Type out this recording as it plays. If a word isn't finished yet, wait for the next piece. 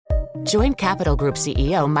Join Capital Group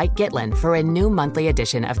CEO Mike Gitlin for a new monthly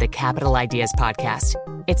edition of the Capital Ideas Podcast.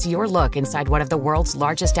 It's your look inside one of the world's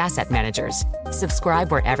largest asset managers.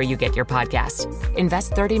 Subscribe wherever you get your podcasts.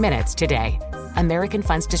 Invest 30 minutes today. American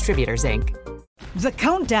Funds Distributors, Inc. The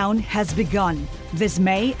countdown has begun. This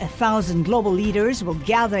May, 1,000 global leaders will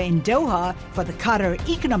gather in Doha for the Qatar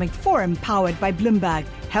Economic Forum powered by Bloomberg,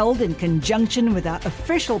 held in conjunction with our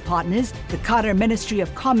official partners, the Qatar Ministry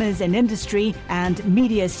of Commerce and Industry and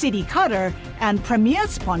Media City Qatar, and premier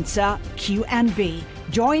sponsor QNB.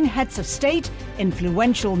 Join heads of state,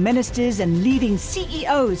 influential ministers, and leading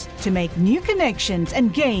CEOs to make new connections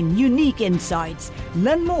and gain unique insights.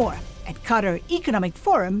 Learn more at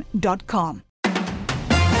QatarEconomicForum.com.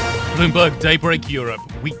 Bloomberg Daybreak Europe,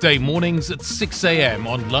 weekday mornings at 6 a.m.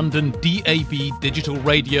 on London DAB digital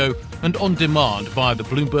radio and on demand via the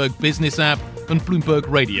Bloomberg Business app and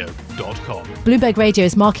BloombergRadio.com. Bloomberg Radio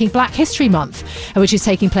is marking Black History Month, which is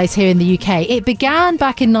taking place here in the UK. It began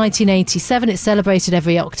back in 1987. It's celebrated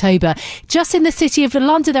every October. Just in the city of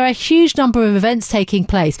London, there are a huge number of events taking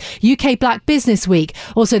place. UK Black Business Week,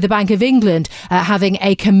 also the Bank of England having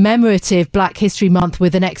a commemorative Black History Month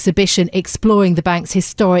with an exhibition exploring the bank's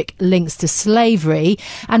historic links to slavery.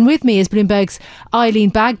 And with me is Bloomberg's Eileen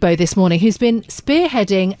Bagbo this morning, who's been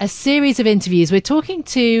spearheading a series of interviews. We're talking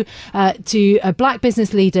to Black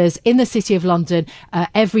business leaders in the City of London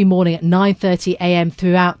every morning at 9:30 a.m.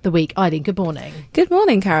 throughout the week. Eileen, good morning. Good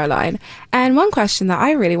morning, Caroline. And one question that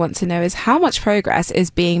I really want to know is how much progress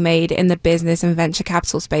is being made in the business and venture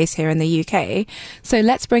capital space here in the UK. So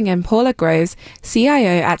let's bring in Paula Groves,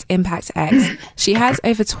 CIO at ImpactX. She has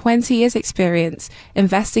over 20 years experience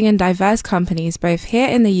investing in diverse companies both here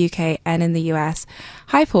in the UK and in the US.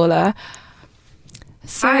 Hi, Paula.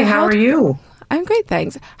 Hi, how are you? I'm great,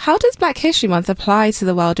 thanks. How does Black History Month apply to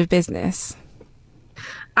the world of business?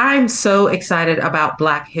 I'm so excited about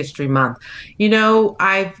Black History Month. You know,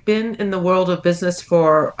 I've been in the world of business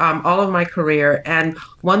for all of my career. And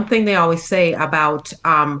one thing they always say about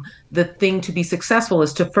the thing to be successful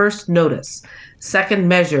is to first notice, second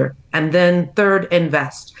measure, and then third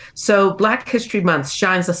invest. So Black History Month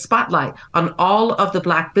shines a spotlight on all of the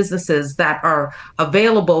Black businesses that are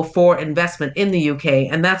available for investment in the UK.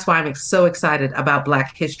 And that's why I'm so excited about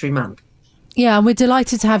Black History Month. Yeah, and we're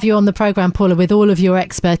delighted to have you on the programme, Paula, with all of your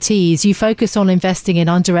expertise. You focus on investing in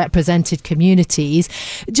underrepresented communities.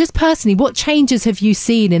 Just personally, what changes have you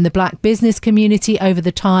seen in the Black business community over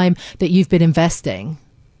the time that you've been investing?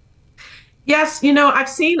 Yes, you know, I've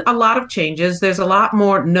seen a lot of changes. There's a lot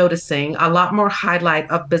more noticing, a lot more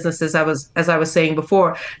highlight of businesses, as I was saying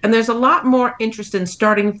before. And there's a lot more interest in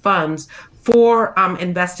starting funds for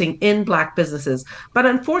investing in Black businesses. But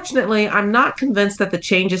unfortunately, I'm not convinced that the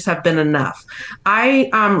changes have been enough. I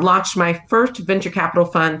launched my first venture capital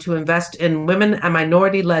fund to invest in women and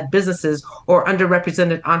minority-led businesses or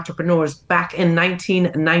underrepresented entrepreneurs back in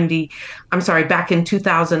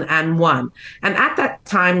 2001. And at that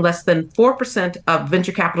time, less than 4% of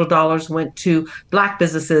venture capital dollars went to Black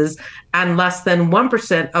businesses and less than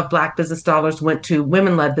 1% of Black business dollars went to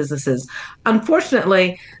women-led businesses.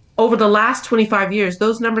 Unfortunately, over the last 25 years,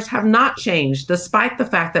 those numbers have not changed, despite the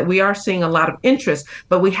fact that we are seeing a lot of interest,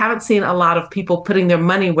 but we haven't seen a lot of people putting their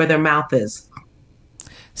money where their mouth is.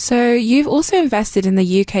 So you've also invested in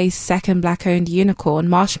the UK's second Black-owned unicorn,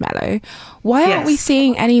 Marshmallow. Why aren't we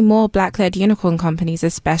seeing any more Black-led unicorn companies,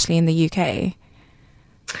 especially in the UK?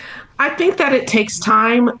 I think that it takes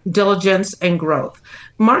time, diligence, and growth.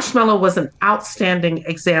 Marshmallow was an outstanding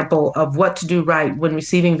example of what to do right when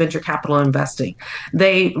receiving venture capital investing.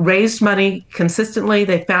 They raised money consistently.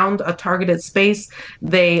 They found a targeted space.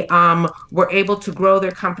 They were able to grow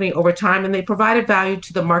their company over time, and they provided value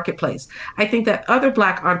to the marketplace. I think that other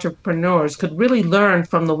Black entrepreneurs could really learn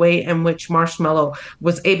from the way in which Marshmallow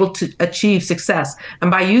was able to achieve success.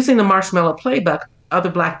 And by using the Marshmallow playbook, other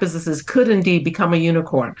Black businesses could indeed become a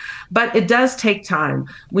unicorn. But it does take time.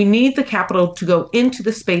 We need the capital to go into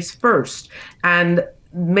the space first and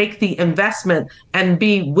make the investment and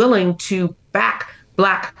be willing to back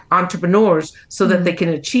Black entrepreneurs so that they can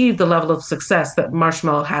achieve the level of success that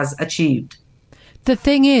Marshmallow has achieved. The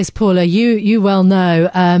thing is, Paula, you well know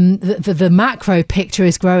the macro picture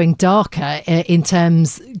is growing darker in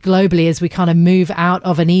terms globally as we kind of move out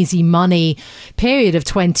of an easy money period of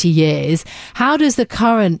 20 years. How does the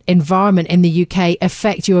current environment in the UK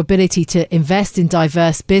affect your ability to invest in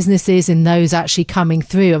diverse businesses and those actually coming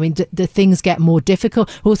through? I mean, do things get more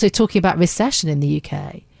difficult? We're also talking about recession in the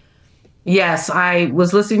UK. Yes, I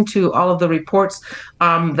was listening to all of the reports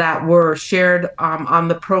that were shared on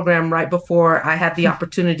the program right before I had the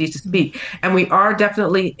opportunity to speak. And we are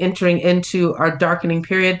definitely entering into our darkening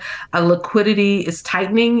period. Liquidity is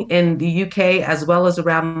tightening in the UK as well as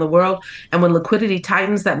around the world. And when liquidity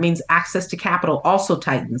tightens, that means access to capital also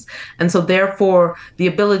tightens. And so, therefore, the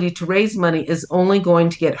ability to raise money is only going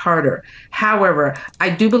to get harder. However,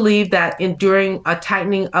 I do believe that during a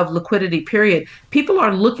tightening of liquidity period, people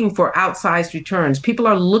are looking for outsized returns. People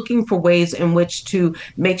are looking for ways in which to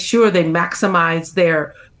make sure they maximize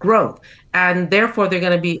their growth. And therefore, they're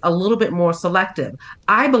going to be a little bit more selective.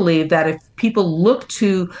 I believe that if people look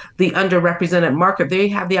to the underrepresented market, they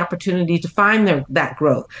have the opportunity to find that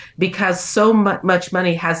growth because so much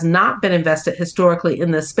money has not been invested historically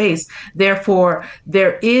in this space. Therefore,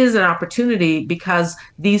 there is an opportunity because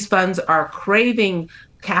these funds are craving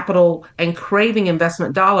capital and craving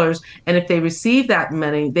investment dollars. And if they receive that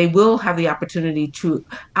money, they will have the opportunity to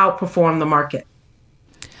outperform the market.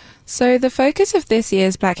 So the focus of this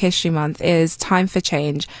year's Black History Month is time for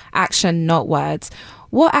change, action, not words.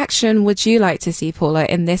 What action would you like to see, Paula,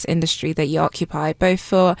 in this industry that you occupy, both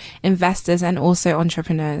for investors and also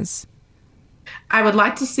entrepreneurs? I would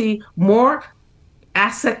like to see more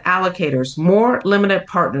asset allocators, more limited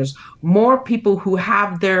partners, more people who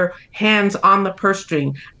have their hands on the purse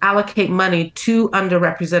string allocate money to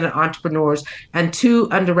underrepresented entrepreneurs and to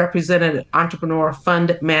underrepresented entrepreneur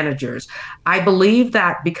fund managers. I believe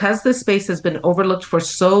that because this space has been overlooked for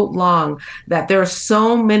so long, that there are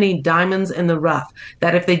so many diamonds in the rough,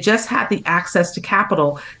 that if they just had the access to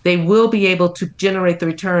capital, they will be able to generate the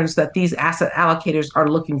returns that these asset allocators are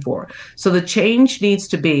looking for. So the change needs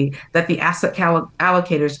to be that the asset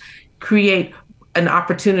allocators create an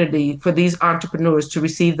opportunity for these entrepreneurs to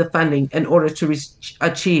receive the funding in order to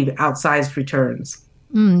achieve outsized returns.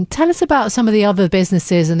 Tell us about some of the other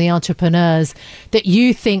businesses and the entrepreneurs that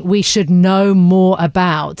you think we should know more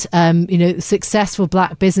about, successful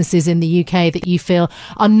Black businesses in the UK that you feel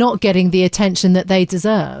are not getting the attention that they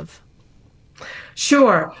deserve.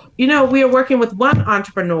 Sure. We are working with one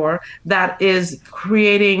entrepreneur that is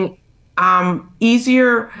creating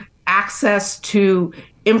easier access to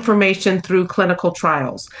information through clinical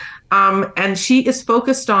trials. And she is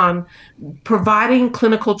focused on providing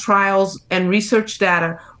clinical trials and research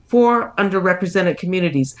data for underrepresented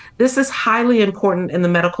communities. This is highly important in the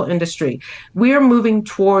medical industry. We are moving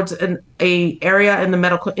towards an area in the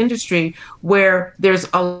medical industry where there's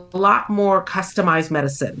a lot more customized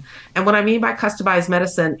medicine. And what I mean by customized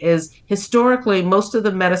medicine is historically, most of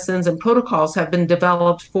the medicines and protocols have been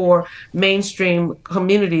developed for mainstream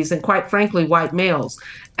communities and, quite frankly, white males.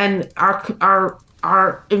 And our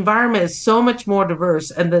environment is so much more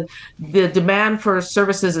diverse and the demand for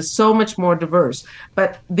services is so much more diverse.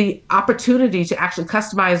 But the opportunity to actually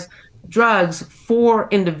customize drugs for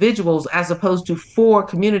individuals as opposed to for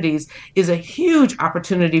communities is a huge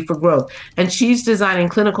opportunity for growth. And she's designing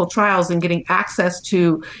clinical trials and getting access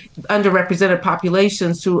to underrepresented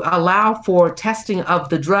populations to allow for testing of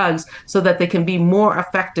the drugs so that they can be more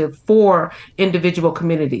effective for individual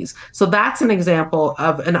communities. So that's an example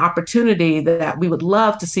of an opportunity that we would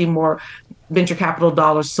love to see more venture capital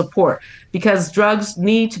dollars support, because drugs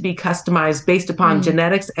need to be customized based upon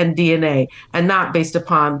genetics and DNA and not based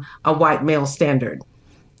upon a white male standard.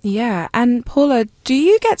 Yeah. And Paula, do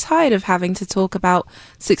you get tired of having to talk about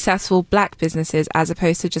successful Black businesses as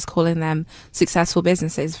opposed to just calling them successful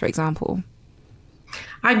businesses, for example?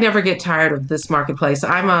 I never get tired of this marketplace.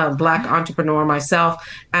 I'm a Black entrepreneur myself,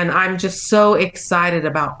 and I'm just so excited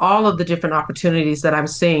about all of the different opportunities that I'm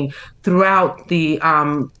seeing throughout the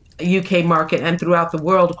UK market and throughout the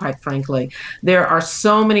world, quite frankly. There are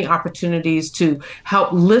so many opportunities to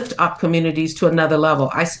help lift up communities to another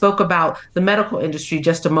level. I spoke about the medical industry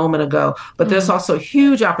just a moment ago, but there's also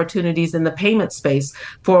huge opportunities in the payment space.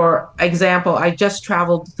 For example, I just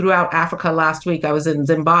traveled throughout Africa last week. I was in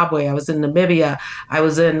Zimbabwe, I was in Namibia, I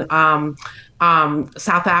was in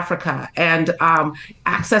South Africa, and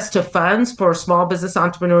access to funds for small business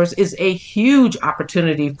entrepreneurs is a huge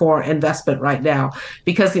opportunity for investment right now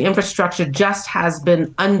because the infrastructure just has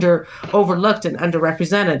been overlooked and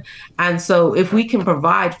underrepresented. And so if we can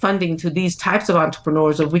provide funding to these types of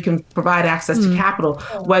entrepreneurs, or we can provide access to capital,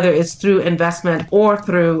 whether it's through investment or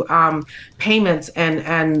through payments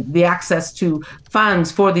and the access to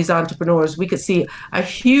funds for these entrepreneurs, we could see a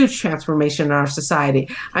huge transformation in our society.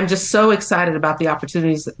 I'm just so excited about the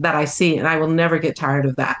opportunities that I see, and I will never get tired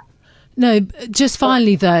of that. No, just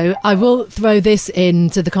finally, though, I will throw this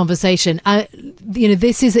into the conversation.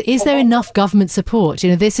 Is there enough government support?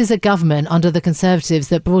 This is a government under the Conservatives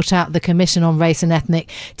that brought out the Commission on Race and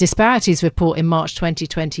Ethnic Disparities report in March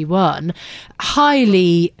 2021,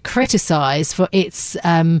 highly criticised for its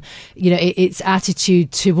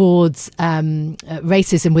attitude towards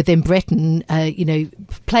racism within Britain,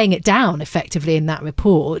 playing it down effectively in that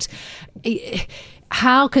report.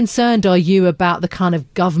 How concerned are you about the kind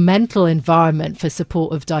of governmental environment for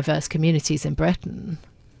support of diverse communities in Britain?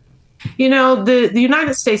 The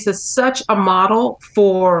United States is such a model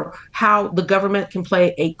for how the government can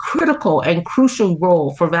play a critical and crucial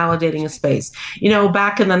role for validating a space.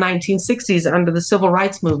 Back in the 1960s, under the Civil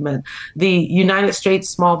Rights Movement, the United States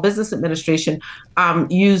Small Business Administration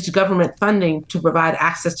used government funding to provide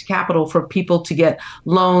access to capital for people to get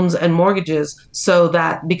loans and mortgages, so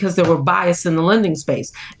that because there were bias in the lending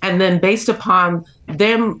space. And then based upon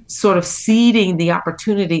them sort of seeding the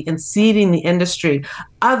opportunity and seeding the industry,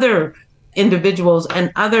 other individuals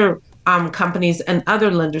and other companies and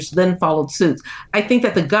other lenders then followed suit. I think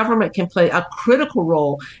that the government can play a critical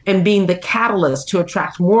role in being the catalyst to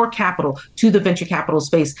attract more capital to the venture capital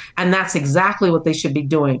space. And that's exactly what they should be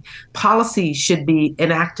doing. Policy should be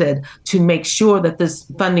enacted to make sure that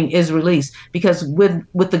this funding is released, because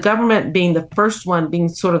with the government being the first one, being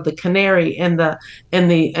sort of the canary in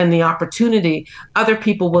the opportunity, other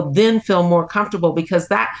people will then feel more comfortable, because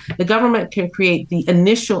the government can create the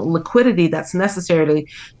initial liquidity that's necessary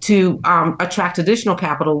to attract additional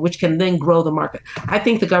capital, which can then grow the market. I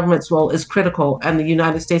think the government's role is critical, and the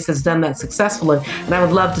United States has done that successfully, and I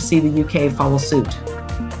would love to see the UK follow suit.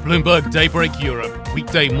 Bloomberg Daybreak Europe,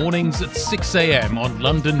 weekday mornings at 6 a.m. on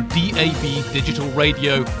London DAB digital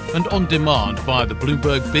radio and on demand via the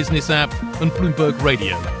Bloomberg Business app and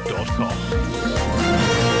BloombergRadio.com.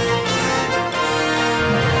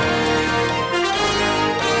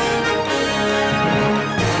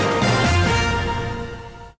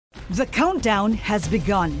 The countdown has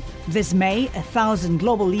begun. This May, 1,000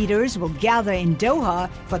 global leaders will gather in Doha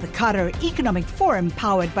for the Qatar Economic Forum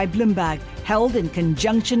powered by Bloomberg, held in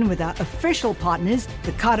conjunction with our official partners,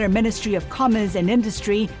 the Qatar Ministry of Commerce and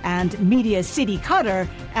Industry and Media City Qatar,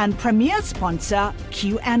 and premier sponsor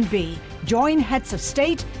QNB. Join heads of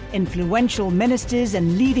state, influential ministers,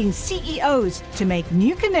 and leading CEOs to make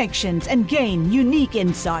new connections and gain unique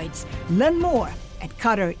insights. Learn more at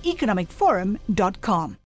QatarEconomicForum.com.